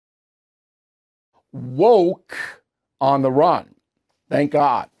woke on the run. Thank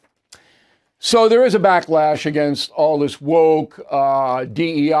God. So there is a backlash against all this woke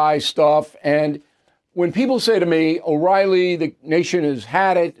DEI stuff. And when people say to me, O'Reilly, the nation has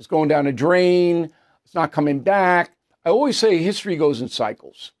had it, it's going down a drain, it's not coming back, I always say history goes in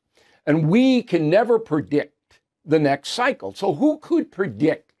cycles. And we can never predict the next cycle. So who could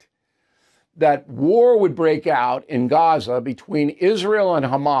predict that war would break out in Gaza between Israel and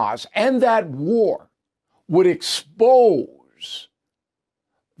Hamas, and that war would expose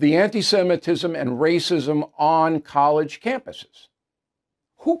the anti-Semitism and racism on college campuses?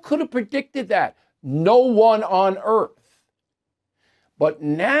 Who could have predicted that? No one on earth. But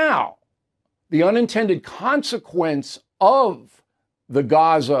now, the unintended consequence of the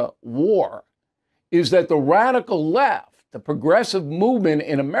Gaza war is that the radical left, the progressive movement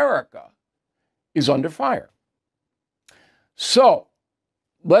in America, is under fire. So,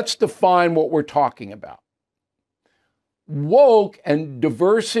 let's define what we're talking about. Woke and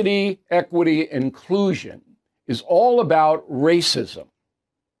diversity, equity, inclusion is all about racism.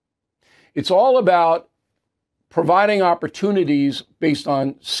 It's all about providing opportunities based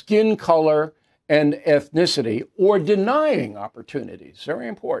on skin color and ethnicity, or denying opportunities. Very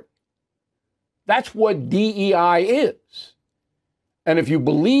important. That's what DEI is. And if you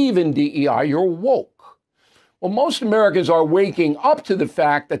believe in DEI, you're woke. Well, most Americans are waking up to the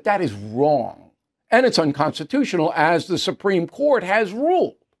fact that that is wrong. And it's unconstitutional, as the Supreme Court has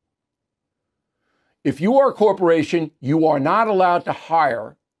ruled. If you are a corporation, you are not allowed to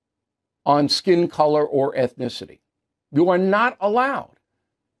hire on skin color or ethnicity. You are not allowed.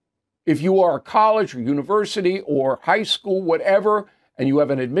 If you are a college or university or high school, whatever, and you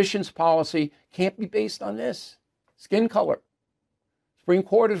have an admissions policy, can't be based on this, skin color. Supreme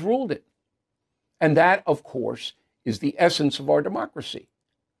Court has ruled it. And that, of course, is the essence of our democracy,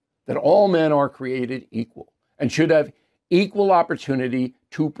 that all men are created equal and should have equal opportunity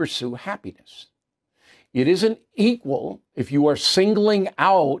to pursue happiness. It isn't equal if you are singling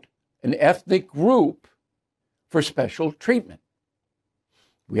out an ethnic group for special treatment.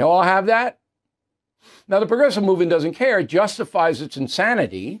 We all have that. Now, the progressive movement doesn't care. It justifies its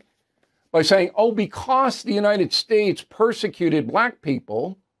insanity by saying, oh, because the United States persecuted black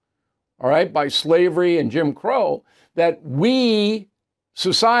people, all right, by slavery and Jim Crow, that we,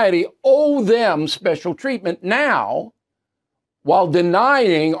 society, owe them special treatment now, while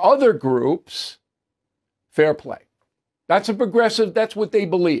denying other groups fair play. That's a progressive, that's what they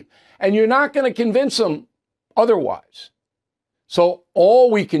believe. And you're not going to convince them otherwise. So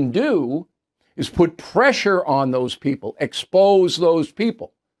all we can do is put pressure on those people, expose those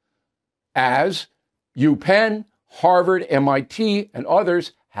people, as UPenn, Harvard, MIT, and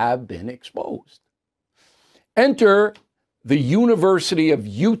others have been exposed. Enter the University of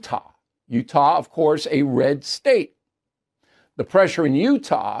Utah. Utah, of course, a red state. The pressure in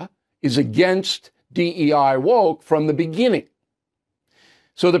Utah is against DEI woke from the beginning.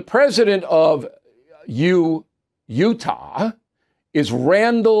 So the president of Utah is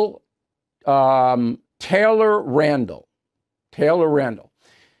Taylor Randall.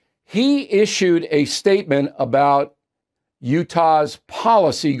 He issued a statement about Utah's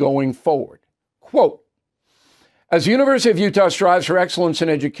policy going forward. Quote, as the University of Utah strives for excellence in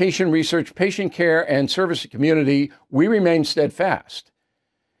education, research, patient care, and service to community, we remain steadfast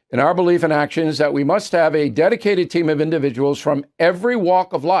in our belief and actions that we must have a dedicated team of individuals from every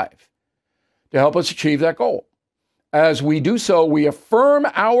walk of life to help us achieve that goal. As we do so, we affirm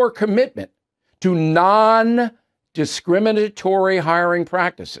our commitment to non-discriminatory hiring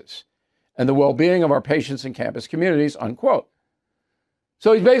practices and the well-being of our patients and campus communities, unquote.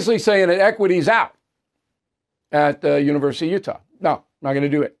 So he's basically saying that equity's out at the University of Utah. No, not going to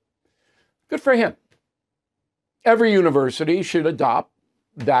do it. Good for him. Every university should adopt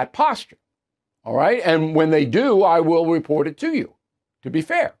that posture, all right? And when they do, I will report it to you, to be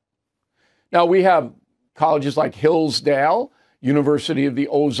fair. Now, we have colleges like Hillsdale, University of the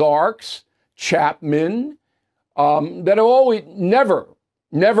Ozarks, Chapman, that have always never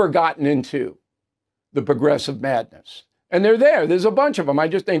gotten into the progressive madness. And they're there. There's a bunch of them. I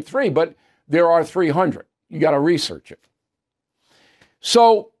just named 3, but there are 300. You got to research it.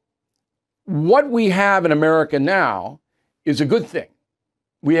 So what we have in America now is a good thing.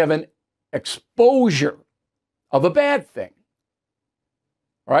 We have an exposure of a bad thing.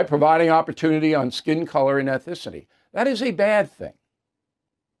 All right, providing opportunity on skin color and ethnicity. That is a bad thing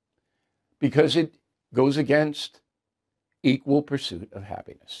because it goes against equal pursuit of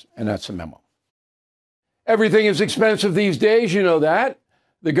happiness. And that's a memo. Everything is expensive these days, you know that.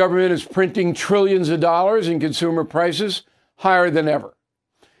 The government is printing trillions of dollars and consumer prices higher than ever.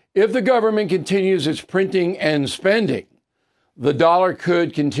 If the government continues its printing and spending, the dollar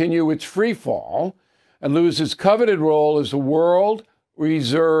could continue its free fall and lose its coveted role as the world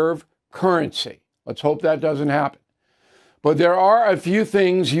reserve currency. Let's hope that doesn't happen. But there are a few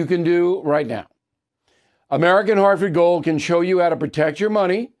things you can do right now. American Hartford Gold can show you how to protect your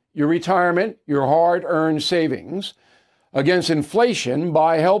money, your retirement, your hard-earned savings against inflation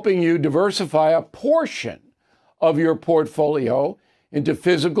by helping you diversify a portion of your portfolio into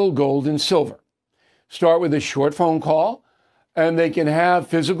physical gold and silver. Start with a short phone call, and they can have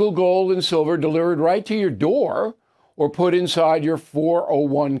physical gold and silver delivered right to your door or put inside your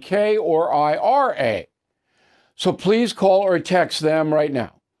 401k or IRA. So please call or text them right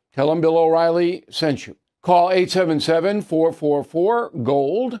now. Tell them Bill O'Reilly sent you. Call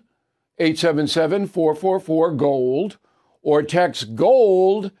 877-444-GOLD, 877-444-GOLD, or text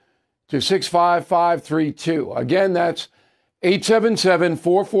GOLD to 65532. Again, that's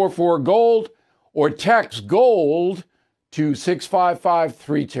 877-444-GOLD, or text GOLD to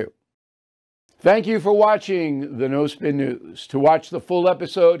 65532. Thank you for watching the No Spin News. To watch the full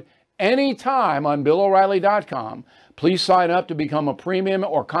episode anytime on BillO'Reilly.com, please sign up to become a premium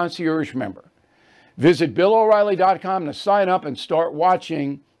or concierge member. Visit BillO'Reilly.com to sign up and start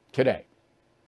watching today.